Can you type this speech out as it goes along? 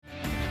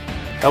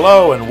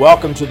Hello and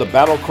welcome to the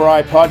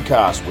BattleCry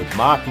podcast with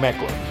Mark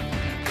Meckler.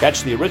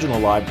 Catch the original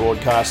live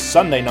broadcast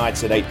Sunday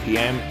nights at 8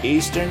 p.m.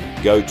 Eastern.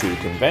 Go to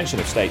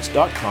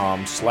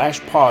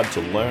conventionofstates.com/pod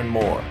to learn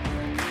more.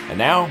 And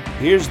now,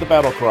 here's the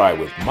BattleCry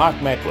with Mark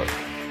Meckler.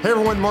 Hey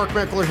everyone, Mark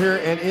Meckler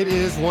here, and it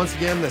is once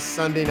again the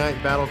Sunday night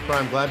BattleCry.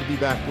 I'm glad to be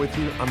back with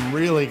you. I'm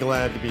really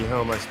glad to be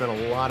home. I spent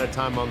a lot of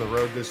time on the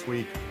road this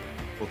week.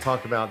 We'll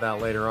talk about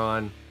that later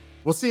on.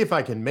 We'll see if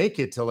I can make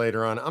it till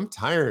later on. I'm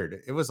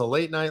tired. It was a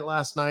late night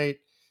last night.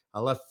 I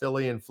left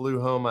Philly and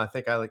flew home. I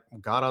think I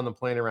got on the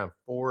plane around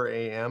 4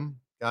 a.m.,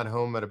 got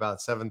home at about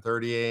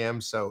 7:30 a.m.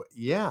 So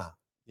yeah,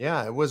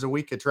 it was a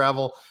week of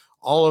travel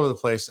all over the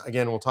place.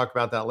 Again, we'll talk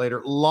about that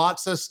later.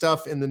 Lots of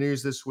stuff in the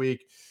news this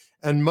week,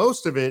 and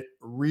most of it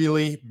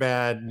really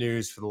bad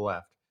news for the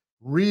left,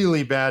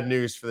 really bad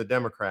news for the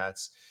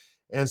Democrats.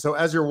 And so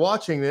as you're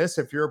watching this,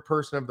 if you're a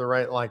person of the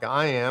right like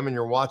I am, and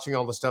you're watching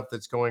all the stuff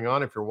that's going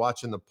on, if you're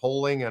watching the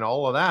polling and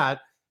all of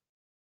that,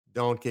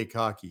 don't get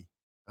cocky.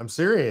 I'm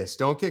serious.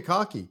 Don't get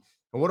cocky.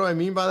 And what do I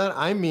mean by that?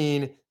 I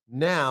mean,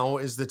 now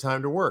is the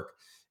time to work.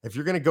 If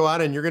you're going to go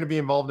out and you're going to be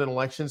involved in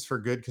elections for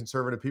good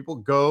conservative people,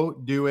 go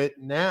do it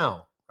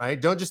now,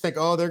 right? Don't just think,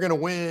 oh, they're going to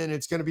win.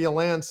 It's going to be a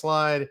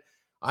landslide.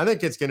 I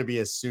think it's going to be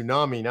a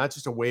tsunami, not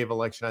just a wave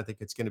election. I think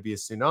it's going to be a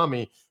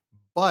tsunami,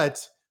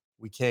 but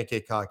we can't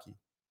get cocky.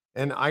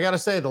 And I got to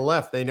say, the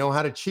left, they know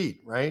how to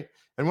cheat, right?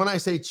 And when I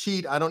say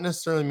cheat, I don't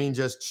necessarily mean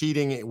just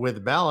cheating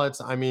with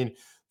ballots. I mean,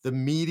 the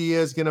media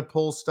is going to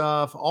pull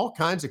stuff. All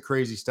kinds of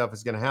crazy stuff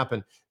is going to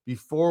happen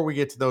before we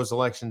get to those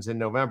elections in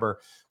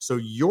November. So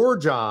your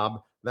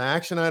job, the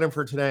action item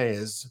for today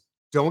is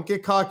don't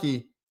get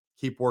cocky,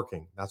 keep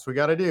working. That's what we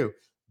got to do.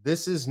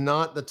 This is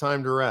not the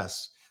time to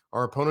rest.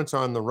 Our opponents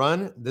are on the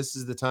run. This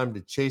is the time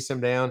to chase them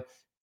down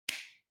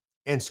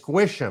and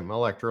squish them,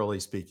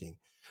 electorally speaking.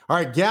 All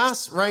right,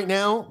 gas right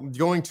now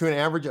going to an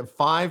average of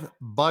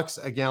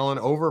 $5 a gallon,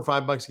 over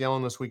 $5 a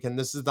gallon this weekend.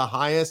 This is the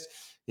highest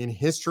in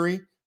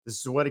history. This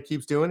is what it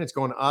keeps doing. It's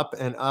going up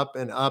and up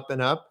and up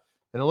and up,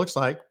 and it looks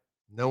like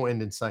no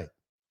end in sight.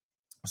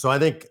 So I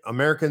think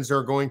Americans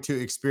are going to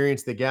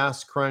experience the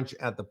gas crunch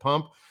at the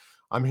pump.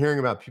 I'm hearing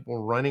about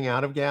people running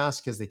out of gas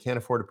because they can't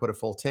afford to put a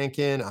full tank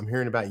in. I'm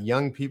hearing about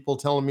young people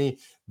telling me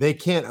they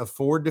can't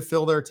afford to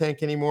fill their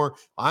tank anymore.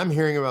 I'm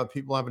hearing about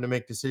people having to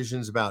make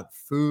decisions about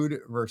food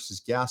versus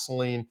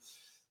gasoline.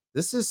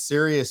 This is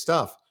serious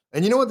stuff.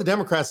 And you know what the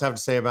Democrats have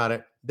to say about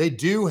it? They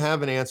do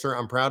have an answer.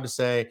 I'm proud to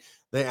say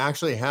they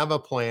actually have a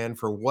plan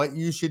for what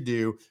you should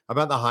do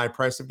about the high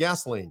price of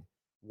gasoline.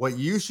 What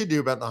you should do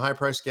about the high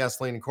price of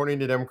gasoline, according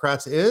to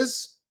Democrats,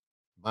 is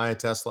buy a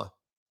Tesla.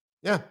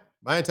 Yeah,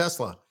 buy a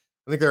Tesla.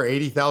 I think they're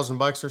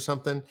 $80,000 or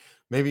something.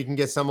 Maybe you can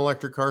get some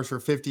electric cars for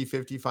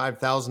 $50,000,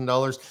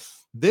 $55,000.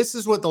 This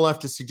is what the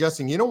left is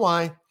suggesting. You know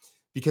why?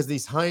 Because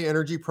these high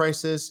energy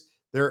prices,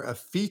 they're a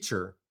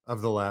feature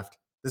of the left.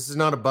 This is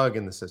not a bug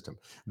in the system.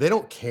 They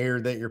don't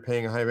care that you're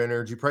paying high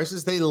energy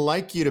prices. They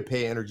like you to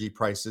pay energy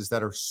prices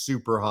that are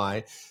super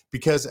high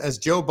because, as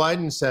Joe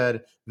Biden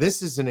said,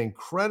 this is an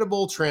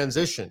incredible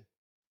transition.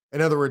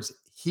 In other words,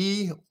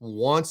 he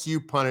wants you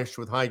punished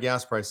with high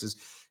gas prices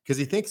because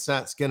he thinks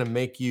that's going to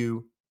make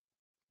you,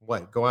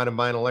 go out and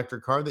buy an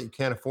electric car that you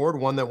can't afford,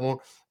 one that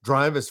won't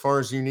drive as far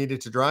as you need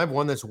it to drive,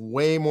 one that's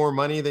way more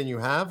money than you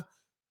have.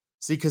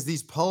 See, because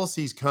these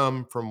policies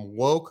come from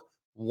woke,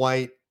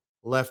 white,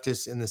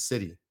 leftists in the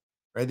city,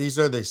 right? These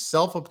are the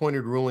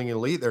self-appointed ruling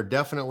elite. They're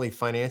definitely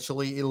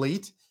financially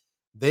elite.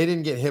 They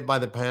didn't get hit by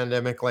the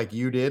pandemic like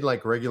you did,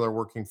 like regular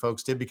working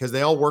folks did, because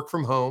they all work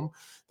from home.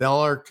 They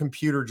all are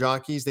computer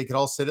jockeys. They could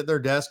all sit at their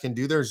desk and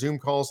do their Zoom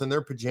calls in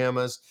their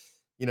pajamas.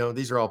 You know,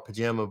 these are all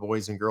pajama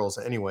boys and girls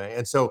anyway.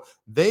 And so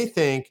they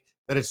think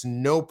that it's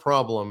no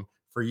problem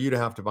for you to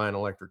have to buy an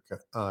electric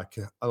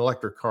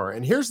car.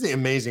 And here's the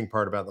amazing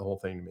part about the whole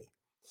thing to me.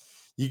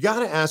 You got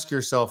to ask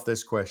yourself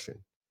this question.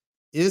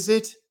 Is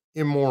it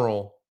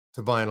immoral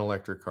to buy an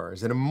electric car?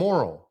 Is it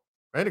immoral,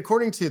 right?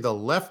 According to the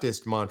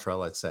leftist mantra,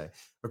 let's say,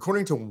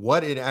 according to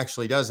what it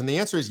actually does. And the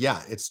answer is,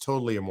 yeah, it's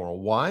totally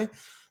immoral. Why?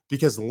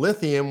 Because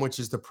lithium, which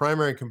is the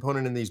primary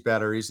component in these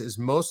batteries, is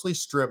mostly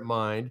strip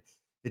mined.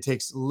 It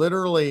takes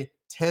literally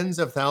tens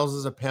of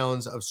thousands of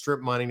pounds of strip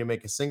mining to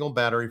make a single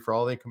battery for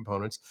all the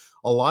components.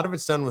 A lot of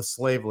it's done with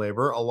slave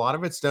labor. A lot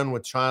of it's done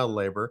with child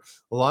labor.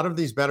 A lot of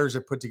these batteries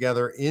are put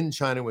together in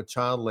China with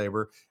child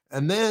labor.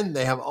 And then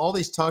they have all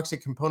these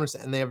toxic components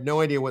and they have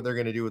no idea what they're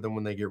going to do with them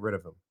when they get rid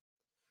of them.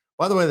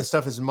 By the way, the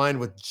stuff is mined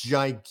with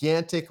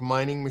gigantic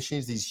mining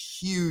machines, these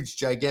huge,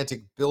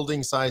 gigantic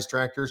building-sized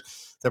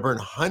tractors that burn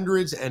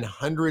hundreds and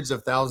hundreds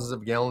of thousands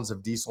of gallons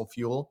of diesel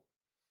fuel.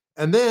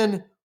 And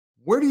then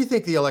where do you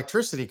think the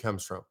electricity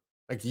comes from?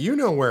 Like, you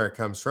know where it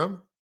comes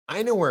from.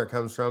 I know where it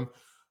comes from.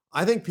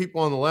 I think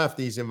people on the left,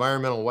 these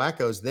environmental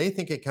wackos, they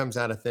think it comes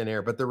out of thin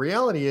air. But the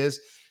reality is,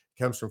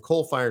 it comes from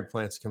coal-fired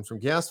plants. It comes from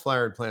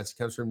gas-fired plants. It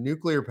comes from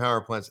nuclear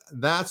power plants.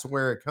 That's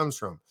where it comes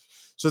from.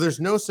 So there's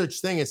no such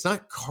thing. It's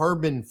not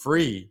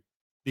carbon-free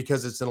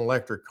because it's an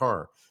electric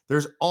car.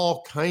 There's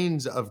all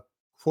kinds of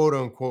quote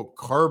unquote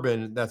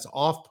carbon that's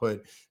off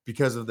put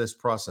because of this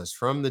process,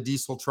 from the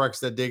diesel trucks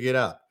that dig it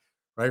up,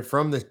 right?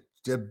 From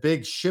the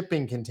big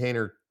shipping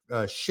container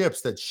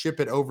ships that ship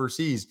it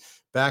overseas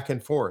back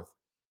and forth.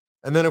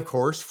 And then, of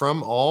course,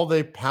 from all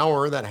the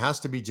power that has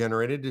to be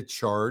generated to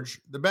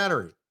charge the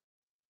battery.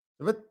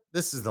 But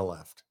this is the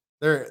left.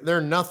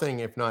 They're nothing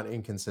if not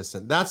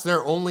inconsistent. That's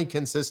their only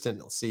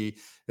consistency,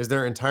 is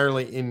they're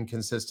entirely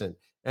inconsistent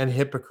and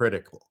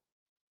hypocritical,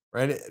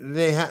 right?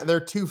 They're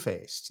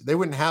two-faced. They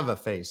wouldn't have a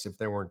face if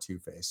they weren't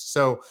two-faced.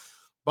 So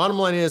bottom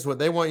line is, what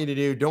they want you to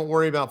do, don't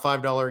worry about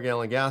 $5 a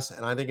gallon gas.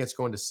 And I think it's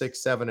going to $6,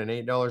 $7,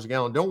 and $8 a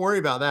gallon. Don't worry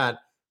about that.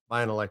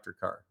 Buy an electric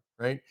car,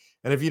 right?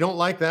 And if you don't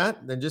like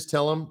that, then just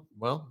tell them,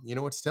 well, you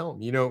know what to tell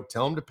them.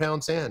 Tell them to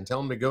pound sand. Tell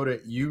them to go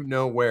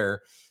to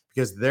where,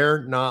 because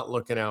they're not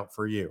looking out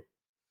for you.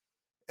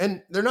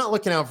 And they're not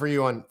looking out for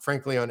you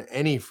frankly, on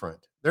any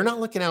front. They're not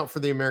looking out for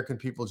the American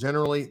people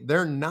generally.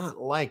 They're not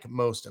like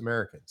most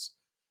Americans.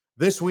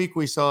 This week,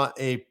 we saw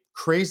a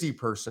crazy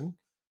person,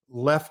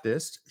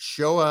 leftist,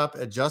 show up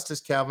at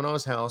Justice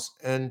Kavanaugh's house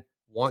and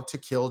want to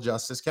kill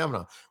Justice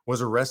Kavanaugh.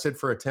 Was arrested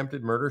for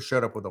attempted murder,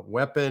 showed up with a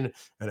weapon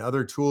and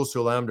other tools to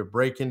allow him to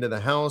break into the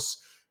house.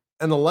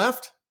 And the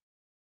left,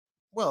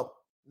 well,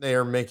 they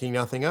are making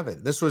nothing of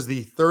it. This was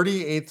the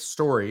 38th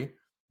story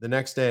the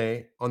next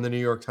day on the New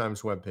York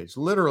Times webpage.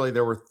 Literally,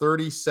 there were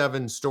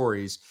 37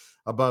 stories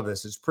above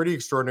this. It's pretty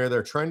extraordinary.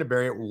 They're trying to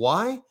bury it.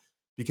 Why?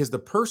 Because the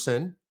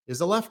person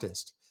is a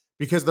leftist.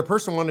 Because the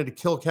person wanted to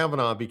kill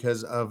Kavanaugh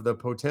because of the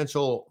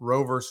potential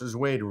Roe versus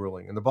Wade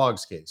ruling in the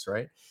Boggs case,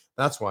 right?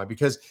 That's why.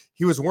 Because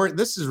he was worried.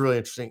 This is really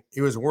interesting.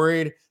 He was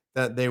worried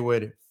that they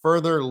would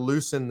further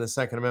loosen the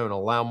Second Amendment,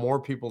 allow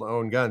more people to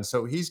own guns.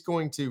 So he's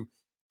going to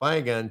buy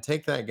a gun,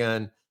 take that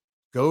gun,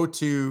 go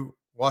to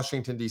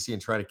Washington, D.C.,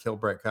 and try to kill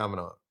Brett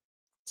Kavanaugh.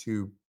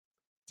 To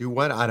do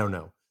what? I don't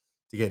know.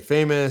 To get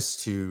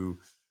famous, to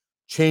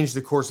change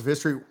the course of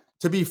history.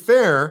 To be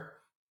fair,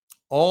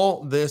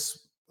 all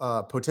this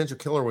potential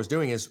killer was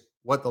doing is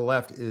what the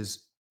left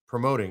is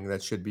promoting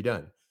that should be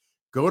done.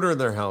 Go to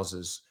their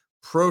houses,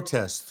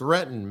 protest,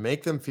 threaten,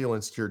 make them feel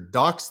insecure,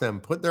 dox them,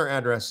 put their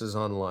addresses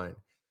online.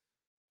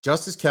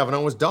 Justice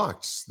Kavanaugh was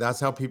doxxed. That's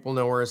how people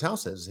know where his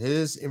house is.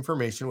 His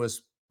information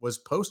was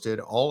posted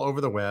all over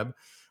the web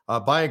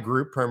by a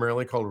group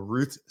primarily called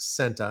Ruth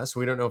Sent Us.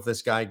 We don't know if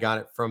this guy got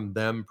it from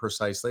them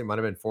precisely. It might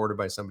have been forwarded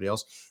by somebody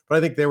else, but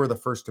I think they were the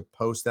first to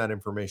post that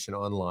information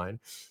online.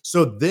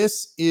 So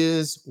this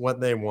is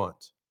what they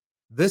want.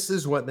 This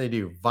is what they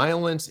do.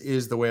 Violence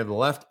is the way of the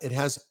left. It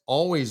has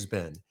always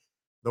been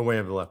the way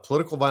of the left.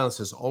 Political violence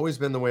has always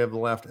been the way of the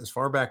left as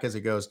far back as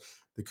it goes.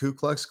 The Ku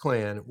Klux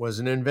Klan was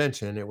an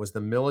invention. It was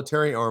the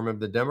military arm of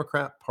the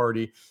Democrat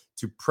Party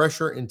to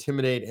pressure,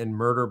 intimidate, and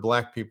murder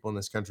Black people in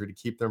this country to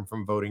keep them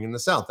from voting in the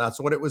South. That's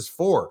what it was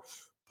for.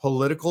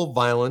 Political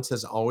violence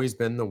has always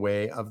been the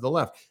way of the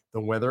left.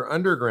 The Weather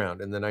Underground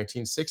in the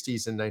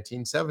 1960s and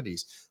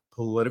 1970s.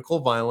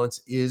 Political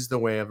violence is the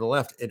way of the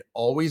left. It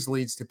always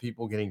leads to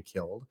people getting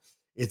killed.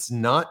 It's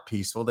not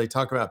peaceful. They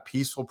talk about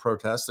peaceful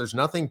protests. There's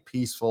nothing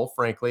peaceful,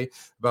 frankly,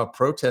 about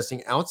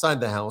protesting outside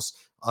the house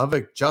of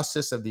a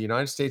justice of the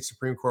United States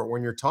Supreme Court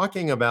when you're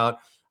talking about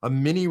a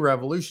mini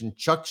revolution.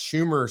 Chuck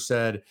Schumer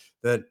said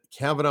that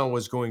Kavanaugh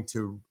was going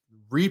to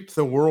reap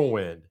the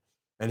whirlwind,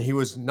 and he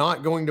was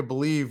not going to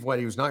believe what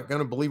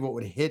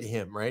would hit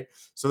him, right?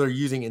 So they're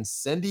using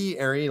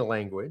incendiary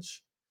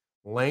language.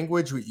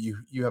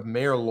 You have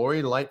Mayor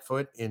Lori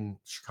Lightfoot in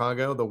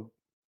Chicago,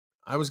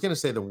 I was going to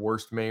say the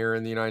worst mayor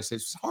in the United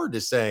States. It's hard to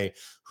say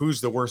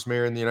who's the worst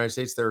mayor in the United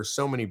States. There are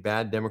so many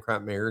bad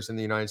Democrat mayors in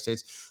the United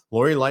States.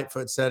 Lori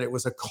Lightfoot said it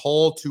was a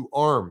call to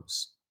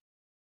arms.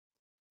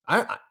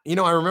 I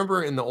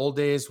remember in the old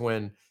days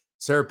when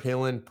Sarah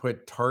Palin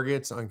put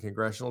targets on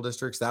congressional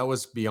districts, that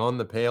was beyond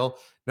the pale.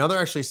 Now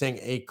they're actually saying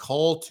a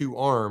call to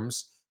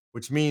arms,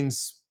 which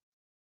means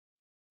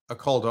a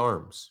call to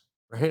arms,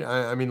 right?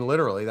 I mean,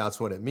 literally, that's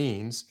what it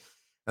means.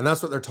 And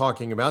that's what they're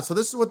talking about. So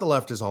this is what the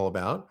left is all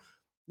about.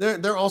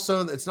 They're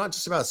also, it's not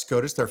just about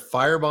SCOTUS. They're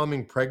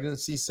firebombing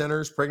pregnancy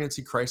centers,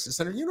 pregnancy crisis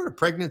center. You know what a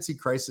pregnancy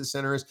crisis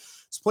center is?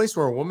 It's a place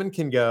where a woman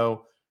can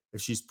go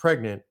if she's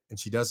pregnant and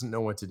she doesn't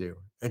know what to do.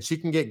 And she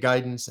can get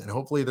guidance, and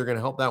hopefully they're going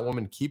to help that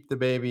woman keep the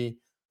baby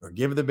or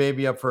give the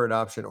baby up for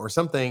adoption or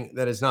something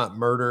that is not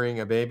murdering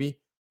a baby.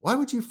 Why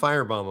would you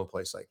firebomb a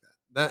place like that?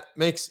 That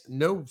makes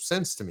no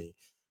sense to me.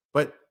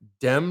 But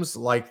Dems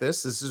like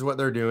this. This is what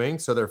they're doing.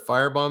 So they're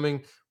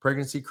firebombing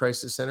pregnancy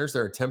crisis centers.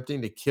 They're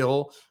attempting to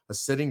kill a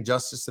sitting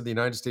justice of the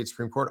United States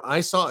Supreme Court.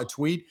 I saw a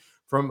tweet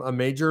from a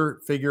major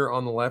figure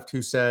on the left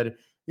who said,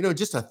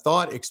 just a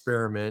thought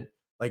experiment.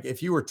 Like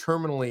if you were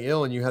terminally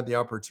ill and you had the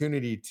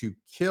opportunity to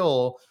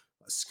kill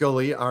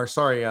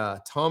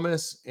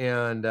Thomas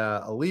and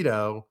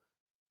Alito,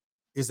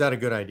 is that a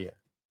good idea?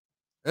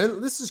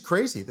 And this is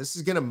crazy. This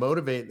is going to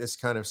motivate this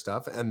kind of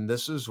stuff. And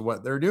this is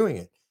what they're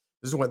doing.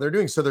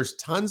 So there's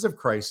tons of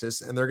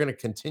crisis, and they're going to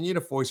continue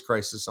to foist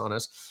crisis on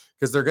us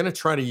because they're going to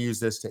try to use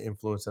this to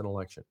influence an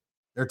election.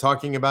 They're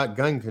talking about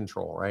gun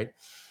control, right?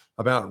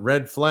 about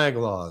red flag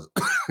laws,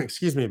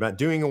 excuse me, about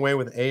doing away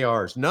with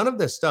ARs. None of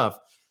this stuff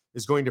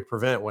is going to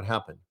prevent what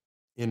happened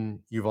in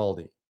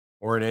Uvalde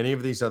or in any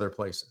of these other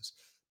places.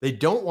 They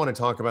don't want to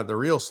talk about the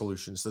real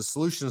solutions. The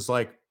solutions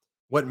like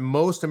what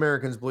most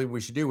Americans believe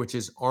we should do, which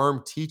is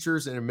arm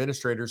teachers and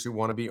administrators who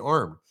want to be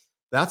armed.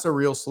 That's a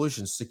real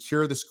solution.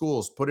 Secure the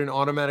schools, put in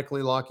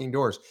automatically locking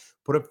doors,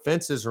 put up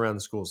fences around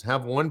the schools,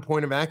 have one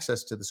point of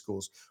access to the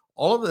schools.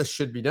 All of this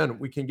should be done.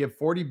 We can give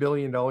 $40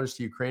 billion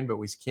to Ukraine, but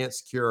we can't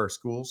secure our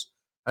schools.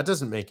 That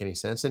doesn't make any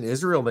sense. In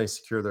Israel, they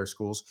secure their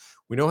schools.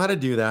 We know how to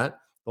do that.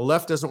 The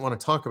left doesn't want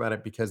to talk about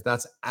it because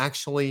that's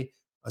actually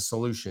a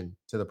solution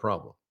to the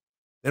problem.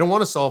 They don't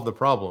want to solve the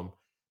problem.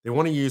 They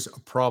want to use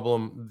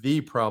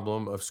the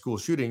problem of school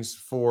shootings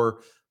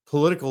for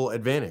political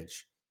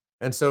advantage.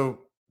 And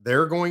so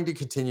they're going to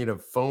continue to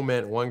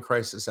foment one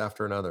crisis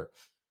after another.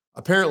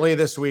 Apparently,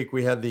 this week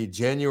we had the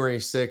January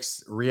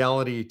 6th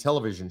reality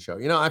television show.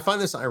 I find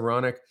this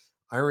ironic.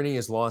 Irony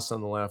is lost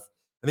on the left.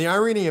 And the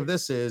irony of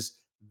this is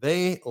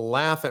they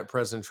laugh at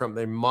President Trump.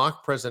 They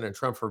mock President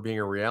Trump for being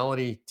a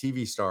reality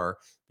TV star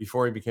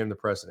before he became the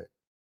president.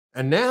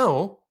 And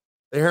now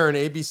they hire an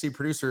ABC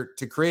producer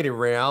to create a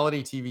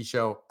reality TV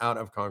show out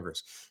of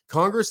Congress.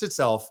 Congress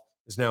itself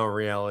is now a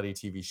reality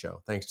TV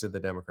show, thanks to the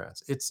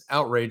Democrats. It's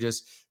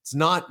outrageous. It's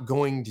not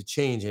going to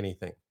change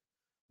anything.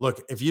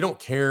 Look, if you don't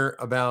care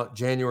about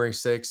January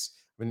 6th,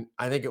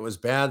 I think it was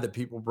bad that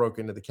people broke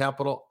into the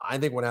Capitol. I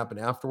think what happened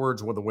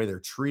afterwards, with the way they're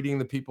treating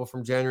the people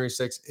from January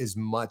 6th, is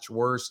much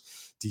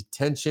worse.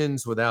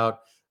 Detentions without,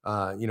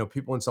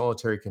 people in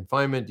solitary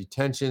confinement,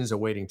 detentions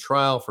awaiting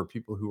trial for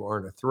people who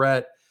aren't a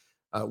threat.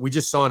 We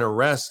just saw an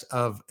arrest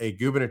of a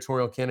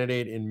gubernatorial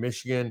candidate in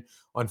Michigan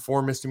on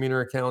 4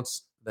 misdemeanor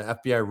accounts. The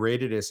FBI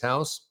raided his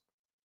house.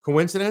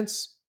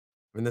 Coincidence?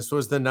 This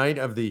was the night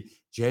of the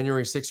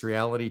January 6th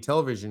reality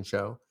television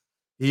show.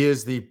 He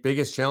is the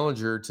biggest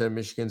challenger to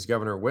Michigan's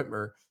Governor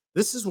Whitmer.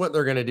 This is what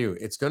they're going to do.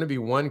 It's going to be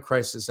one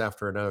crisis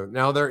after another.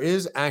 Now, there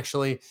is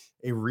actually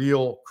a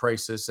real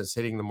crisis that's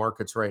hitting the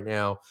markets right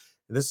now.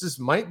 This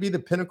might be the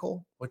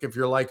pinnacle. Look, if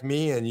you're like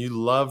me and you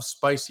love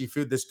spicy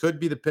food, this could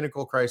be the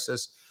pinnacle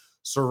crisis.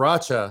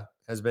 Sriracha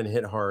has been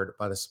hit hard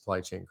by the supply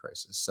chain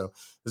crisis. So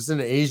this is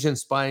an Asian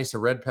spice, a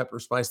red pepper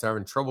spice. They're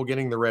having trouble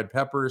getting the red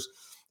peppers.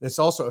 It's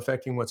also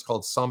affecting what's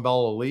called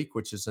sambal alik,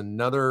 which is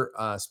another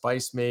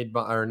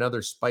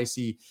another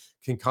spicy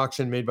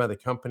concoction made by the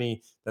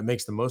company that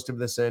makes the most of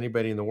this to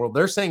anybody in the world.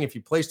 They're saying if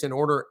you placed an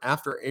order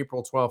after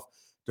April 12th,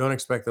 don't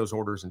expect those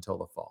orders until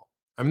the fall.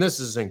 This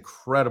is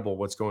incredible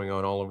what's going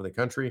on all over the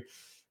country.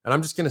 And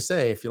I'm just going to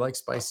say, if you like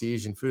spicy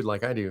Asian food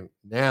like I do,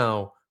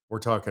 now we're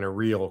talking a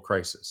real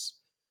crisis.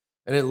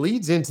 And it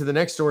leads into the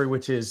next story,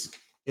 which is,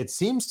 it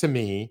seems to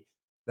me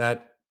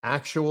that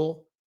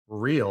actual,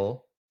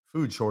 real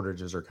food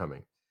shortages are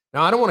coming.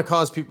 Now, I don't want to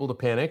cause people to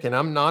panic, and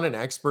I'm not an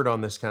expert on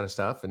this kind of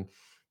stuff. And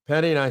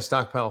Patty and I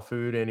stockpile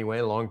food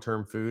anyway,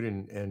 long-term food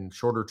and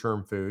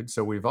shorter-term food.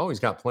 So we've always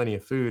got plenty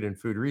of food and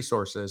food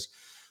resources.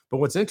 But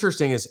what's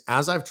interesting is,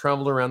 as I've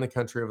traveled around the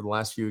country over the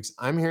last few weeks,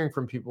 I'm hearing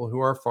from people who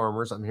are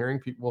farmers. I'm hearing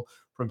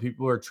from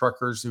people who are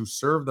truckers who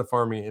serve the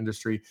farming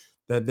industry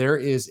that there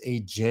is a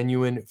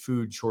genuine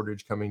food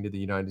shortage coming to the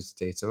United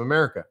States of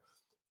America.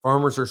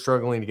 Farmers are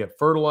struggling to get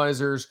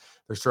fertilizers.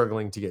 They're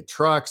struggling to get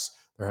trucks.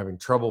 They're having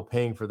trouble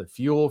paying for the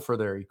fuel for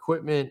their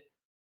equipment.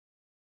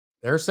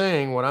 They're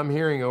saying, what I'm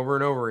hearing over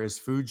and over is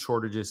food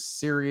shortages,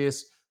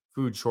 serious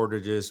food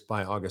shortages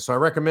by August. So I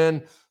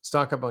recommend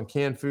stock up on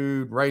canned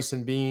food, rice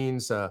and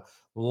beans,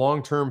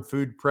 long-term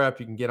food prep.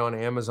 You can get on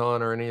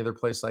Amazon or any other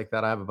place like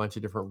that. I have a bunch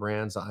of different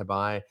brands that I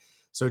buy.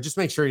 So just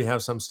make sure you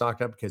have some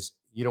stocked up because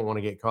you don't want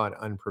to get caught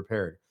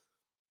unprepared.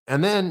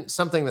 And then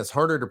something that's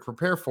harder to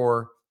prepare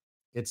for,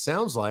 it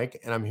sounds like,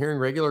 and I'm hearing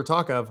regular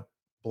talk of,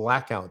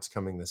 blackouts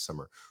coming this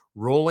summer.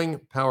 Rolling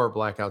power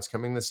blackouts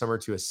coming this summer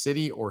to a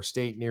city or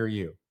state near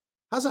you.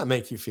 How's that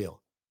make you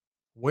feel?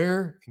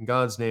 Where in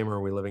God's name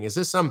are we living? Is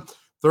this some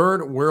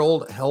third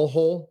world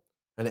hellhole,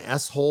 an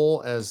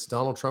S-hole, as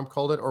Donald Trump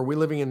called it? Or are we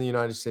living in the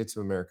United States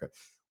of America?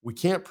 We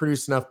can't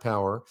produce enough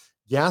power.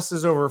 Gas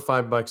is over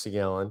 $5 a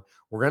gallon.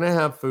 We're going to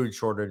have food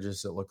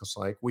shortages, it looks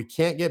like. We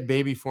can't get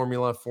baby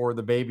formula for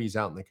the babies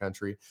out in the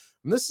country.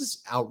 And this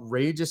is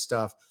outrageous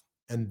stuff.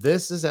 And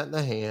this is at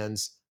the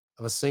hands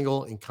of a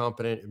single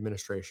incompetent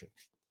administration.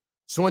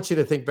 So I want you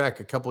to think back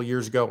a couple of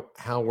years ago.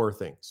 How were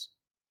things,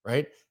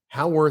 right?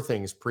 How were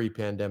things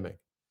pre-pandemic?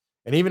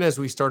 And even as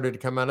we started to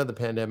come out of the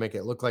pandemic,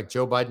 it looked like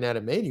Joe Biden had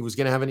it made. He was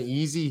going to have an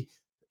easy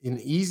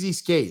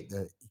skate.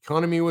 The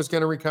economy was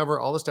going to recover.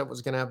 All this stuff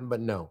was going to happen, but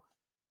no.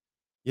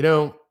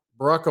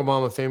 Barack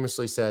Obama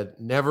famously said,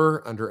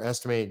 never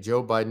underestimate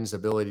Joe Biden's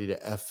ability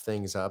to F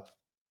things up.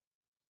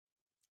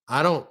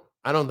 I don't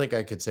think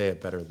I could say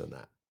it better than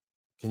that.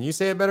 Can you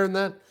say it better than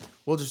that?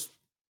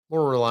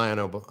 We'll rely on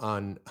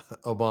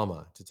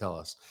Obama to tell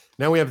us.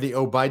 Now we have the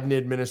Biden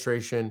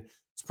administration.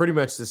 It's pretty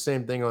much the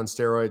same thing on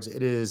steroids.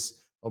 It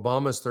is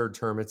Obama's third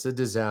term. It's a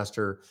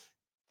disaster.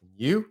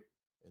 You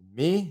and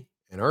me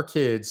and our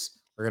kids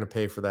are going to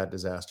pay for that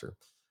disaster.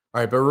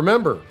 All right, but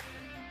remember,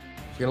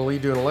 if going to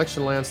lead to an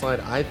election landslide.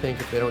 I think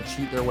if they don't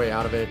cheat their way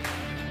out of it,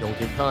 don't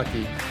get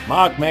cocky.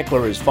 Mark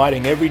Meckler is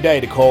fighting every day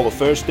to call the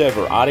first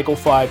ever Article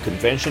 5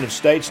 Convention of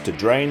States to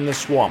drain the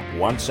swamp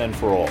once and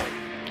for all.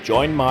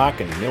 Join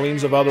Mark and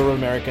millions of other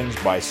Americans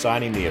by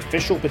signing the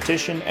official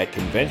petition at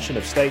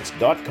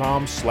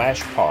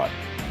conventionofstates.com/pod.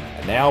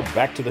 And now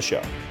back to the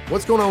show.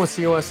 What's going on with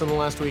COS in the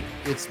last week?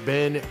 It's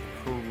been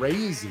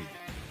crazy.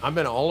 I've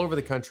been all over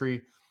the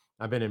country.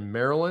 I've been in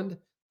Maryland.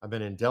 I've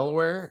been in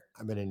Delaware.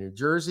 I've been in New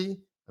Jersey.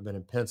 I've been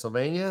in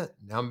Pennsylvania.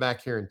 Now I'm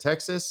back here in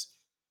Texas.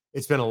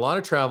 It's been a lot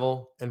of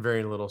travel and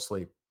very little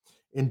sleep.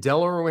 In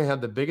Delaware, we had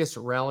the biggest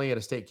rally at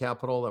a state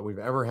capitol that we've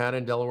ever had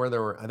in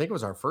Delaware. I think it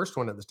was our first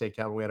one at the state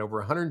capitol. We had over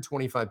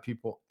 125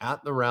 people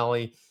at the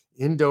rally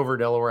in Dover,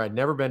 Delaware. I'd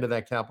never been to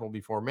that capitol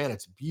before. Man,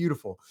 it's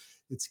beautiful.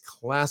 It's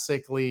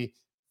classically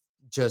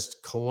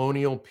just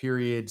colonial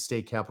period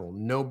state capitol.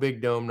 No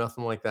big dome,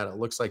 nothing like that. It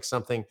looks like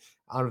something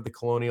out of the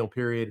colonial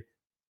period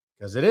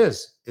because it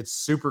is. It's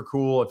super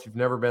cool. If you've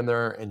never been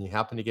there and you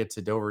happen to get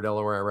to Dover,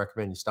 Delaware, I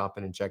recommend you stop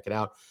in and check it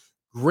out.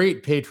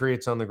 Great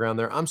patriots on the ground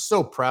there. I'm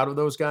so proud of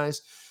those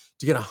guys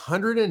to get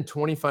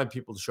 125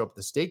 people to show up at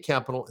the state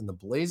capitol in the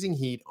blazing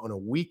heat on a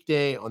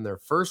weekday on their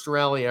first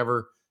rally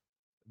ever.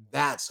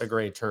 That's a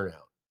great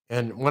turnout.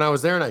 And when I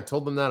was there and I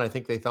told them that, I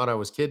think they thought I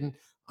was kidding.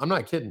 I'm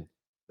not kidding.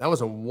 That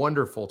was a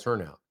wonderful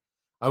turnout.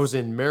 I was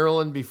in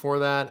Maryland before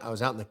that. I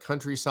was out in the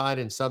countryside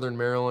in Southern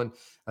Maryland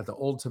at the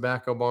old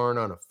tobacco barn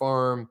on a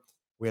farm.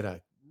 We had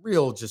a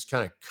real just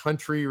kind of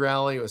country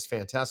rally. It was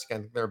fantastic. I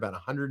think there were about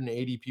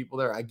 180 people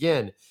there.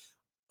 Again,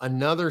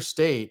 another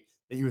state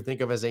that you would think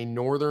of as a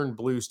northern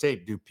blue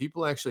state. Do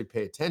people actually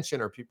pay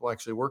attention? Are people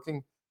actually working?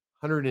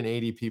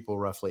 180 people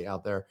roughly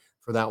out there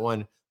for that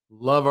one.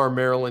 Love our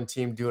Maryland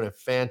team doing a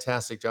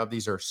fantastic job.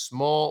 These are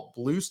small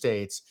blue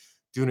states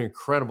doing an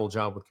incredible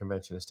job with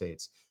convention of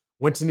states.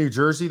 Went to New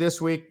Jersey this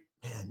week.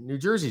 Man, New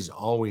Jersey's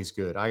always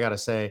good. I got to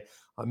say,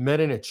 I met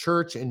in a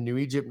church in New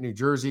Egypt, New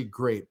Jersey.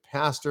 Great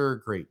pastor,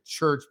 great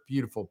church,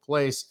 beautiful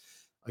place.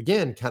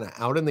 Again, kind of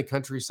out in the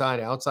countryside,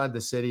 outside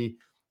the city.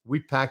 We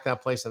packed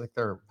that place. I think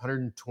there are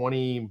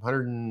 120,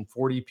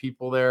 140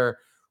 people there.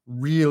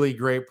 Really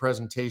great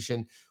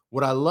presentation.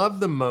 What I love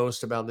the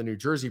most about the New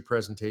Jersey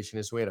presentation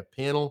is we had a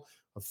panel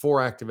of 4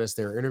 activists.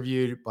 They were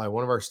interviewed by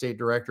one of our state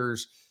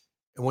directors.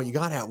 And what you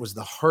got at was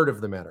the heart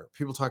of the matter.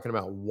 People talking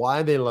about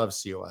why they love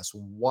COS,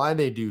 why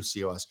they do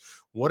COS,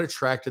 what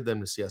attracted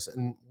them to COS.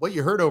 And what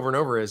you heard over and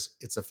over is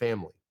it's a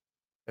family.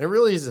 And it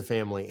really is a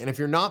family. And if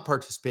you're not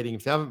participating,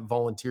 if you haven't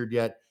volunteered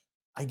yet,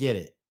 I get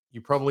it.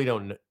 You probably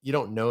don't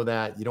know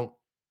that. You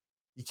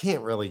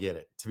can't really get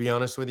it, to be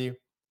honest with you.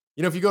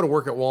 You know, if you go to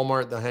work at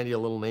Walmart, they'll hand you a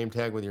little name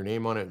tag with your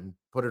name on it and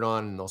put it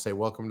on and they'll say,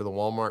 welcome to the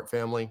Walmart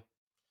family.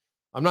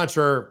 I'm not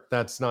sure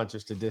that's not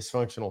just a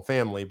dysfunctional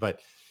family, but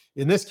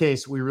in this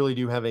case, we really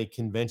do have a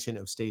convention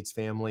of states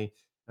family.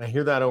 And I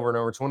hear that over and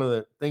over. It's one of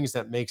the things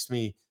that makes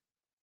me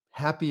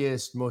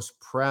happiest, most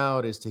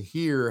proud is to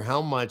hear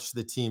how much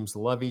the teams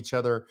love each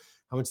other,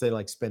 how much they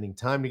like spending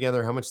time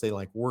together, how much they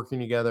like working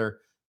together.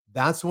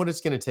 That's what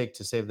it's going to take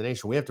to save the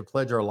nation. We have to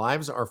pledge our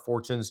lives, our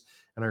fortunes,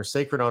 and our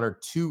sacred honor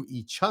to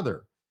each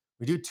other.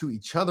 We do it to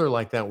each other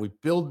like that. We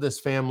build this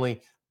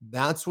family.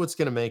 That's what's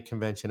going to make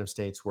Convention of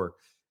States work.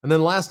 And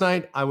then last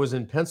night, I was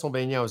in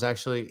Pennsylvania. I was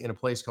actually in a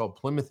place called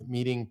Plymouth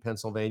Meeting,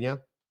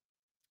 Pennsylvania.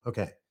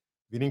 Okay,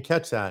 if you didn't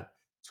catch that,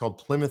 it's called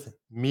Plymouth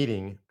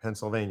Meeting,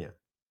 Pennsylvania.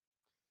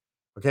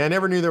 Okay, I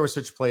never knew there was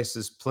such a place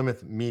as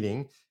Plymouth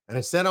Meeting. And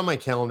it said on my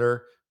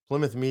calendar,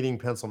 Plymouth Meeting,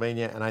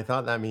 Pennsylvania, and I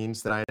thought that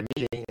means that I had a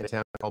meeting in a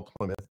town called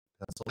Plymouth,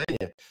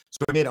 Pennsylvania. So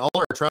we made all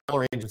our travel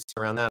arrangements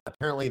around that.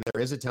 Apparently,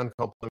 there is a town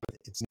called Plymouth.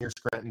 It's near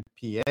Scranton,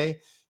 PA.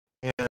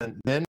 And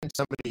then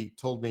somebody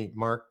told me,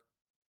 Mark,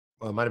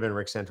 well, it might have been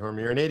Rick Santorum,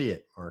 you're an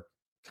idiot, Mark,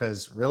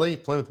 because really,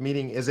 Plymouth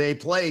Meeting is a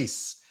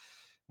place.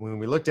 When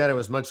we looked at it, it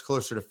was much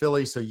closer to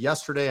Philly. So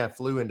yesterday, I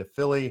flew into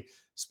Philly,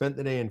 spent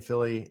the day in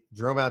Philly,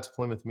 drove out to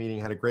Plymouth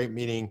Meeting, had a great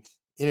meeting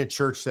in a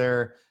church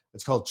there.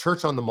 It's called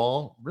Church on the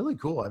Mall. Really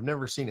cool. I've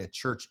never seen a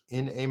church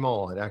in a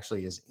mall. It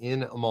actually is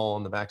in a mall,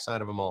 on the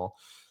backside of a mall.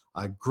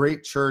 A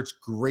great church,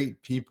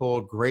 great people,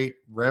 great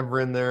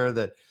reverend there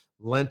that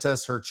lent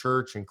us her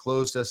church and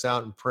closed us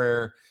out in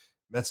prayer.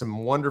 Met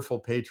some wonderful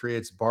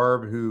patriots.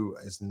 Barb, who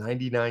is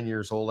 99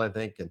 years old, I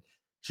think, and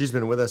she's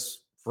been with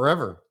us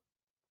forever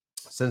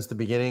since the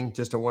beginning.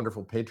 Just a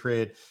wonderful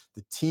patriot.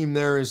 The team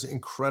there is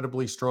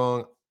incredibly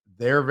strong.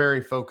 They're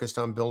very focused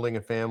on building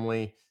a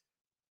family.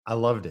 I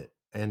loved it.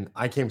 And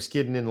I came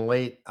skidding in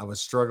late. I was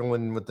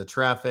struggling with the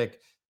traffic.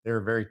 They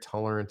were very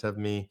tolerant of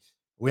me.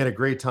 We had a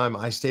great time.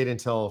 I stayed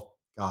until,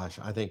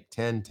 I think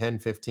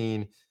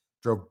 10:15,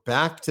 drove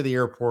back to the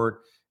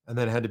airport, and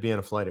then had to be on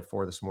a flight at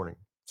 4 this morning.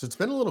 So it's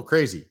been a little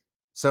crazy.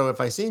 So if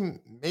I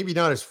seem maybe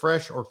not as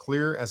fresh or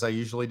clear as I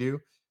usually do,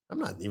 I'm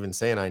not even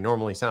saying I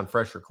normally sound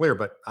fresh or clear,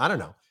 but I don't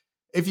know.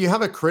 If you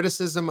have a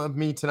criticism of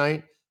me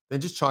tonight,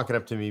 then just chalk it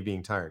up to me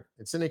being tired.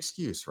 It's an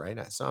excuse,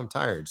 right? So I'm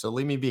tired, so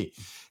leave me be.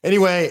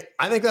 Anyway,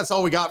 I think that's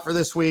all we got for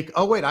this week.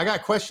 Oh, wait, I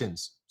got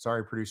questions.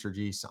 Sorry, producer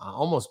G. I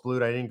almost blew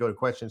it. I didn't go to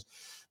questions.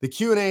 The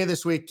Q&A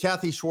this week,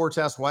 Kathy Schwartz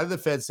asked, why did the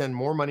Fed send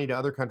more money to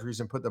other countries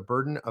and put the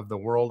burden of the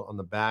world on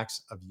the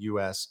backs of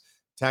U.S.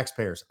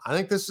 taxpayers? I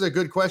think this is a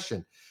good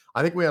question.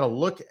 I think we ought to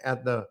look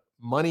at the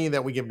money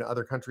that we give to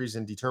other countries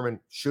and determine,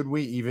 should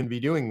we even be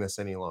doing this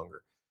any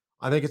longer?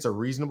 I think it's a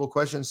reasonable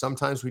question.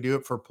 Sometimes we do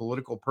it for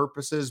political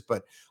purposes,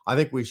 but I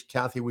think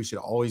Kathy, we should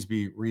always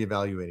be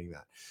reevaluating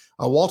that.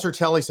 Walter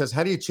Telley says,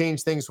 how do you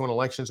change things when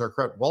elections are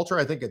corrupt? Walter,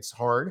 I think it's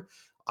hard.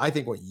 I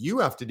think what you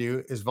have to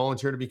do is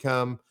volunteer to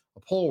become a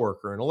poll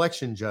worker, an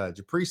election judge,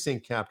 a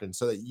precinct captain,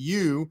 so that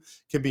you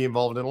can be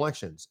involved in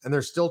elections. And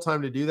there's still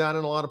time to do that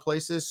in a lot of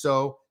places.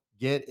 So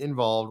get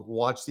involved,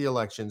 watch the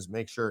elections,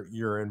 make sure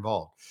you're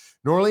involved.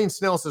 Norleen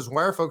Snell says,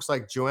 why are folks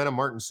like Joanna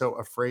Martin so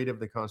afraid of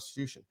the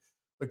Constitution?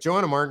 But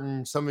Joanna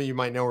Martin, some of you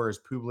might know her as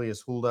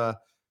Publius Hulda.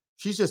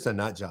 She's just a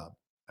nut job.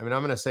 I mean,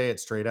 I'm going to say it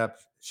straight up.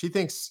 She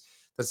thinks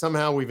that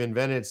somehow we've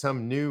invented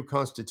some new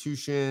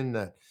constitution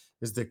that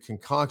is the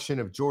concoction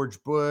of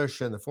George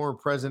Bush and the former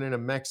president of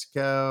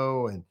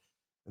Mexico and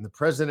the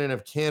president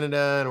of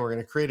Canada, and we're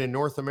going to create a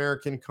North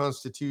American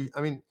constitution.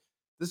 I mean,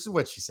 this is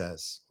what she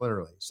says,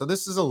 literally. So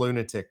this is a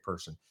lunatic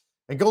person.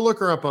 And go look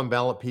her up on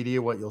Ballotpedia.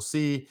 What you'll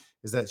see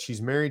is that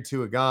she's married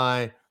to a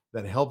guy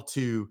that helped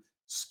to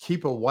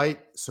keep a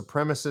white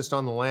supremacist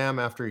on the lam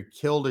after he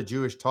killed a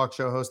Jewish talk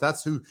show host.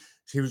 That's who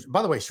she was.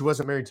 By the way, she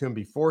wasn't married to him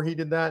before he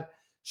did that.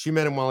 She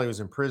met him while he was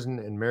in prison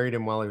and married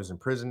him while he was in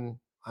prison.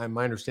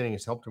 My understanding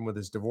has helped him with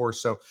his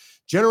divorce. So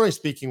generally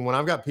speaking, when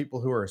I've got people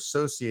who are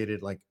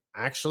associated, like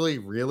actually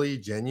really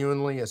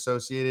genuinely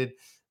associated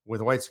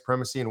with white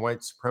supremacy and white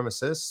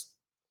supremacists,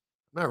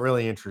 I'm not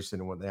really interested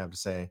in what they have to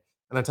say.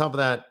 And on top of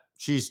that,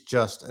 she's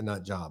just a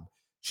nut job.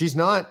 She's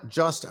not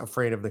just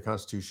afraid of the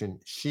Constitution.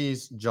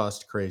 She's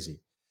just crazy.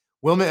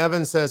 Wilma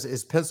Evans says,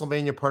 is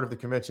Pennsylvania part of the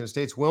Convention of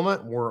States?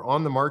 Wilma, we're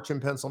on the march in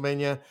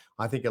Pennsylvania.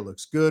 I think it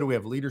looks good. We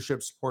have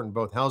leadership support in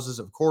both houses,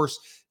 of course.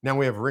 Now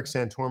we have Rick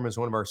Santorum as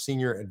one of our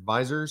senior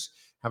advisors.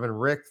 Having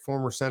Rick,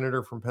 former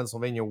senator from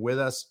Pennsylvania, with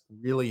us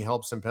really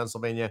helps in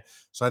Pennsylvania.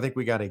 So I think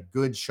we got a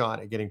good shot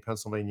at getting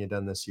Pennsylvania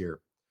done this year.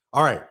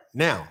 All right,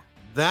 now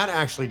that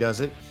actually does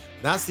it.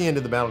 That's the end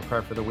of the Battle Cry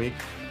for the week.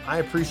 I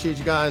appreciate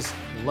you guys.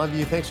 Love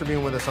you. Thanks for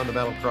being with us on the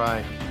Battle Cry.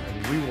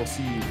 And we will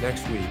see you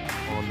next week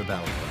on the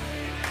Battle Cry.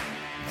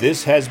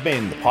 This has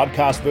been the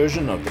podcast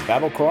version of the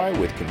Battle Cry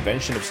with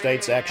Convention of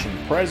States Action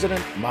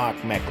President Mark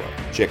Meckler.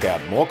 Check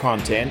out more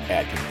content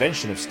at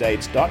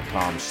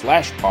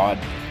conventionofstates.com/pod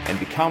and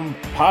become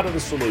part of the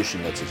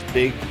solution that's as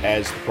big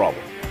as the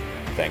problem.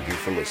 Thank you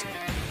for listening.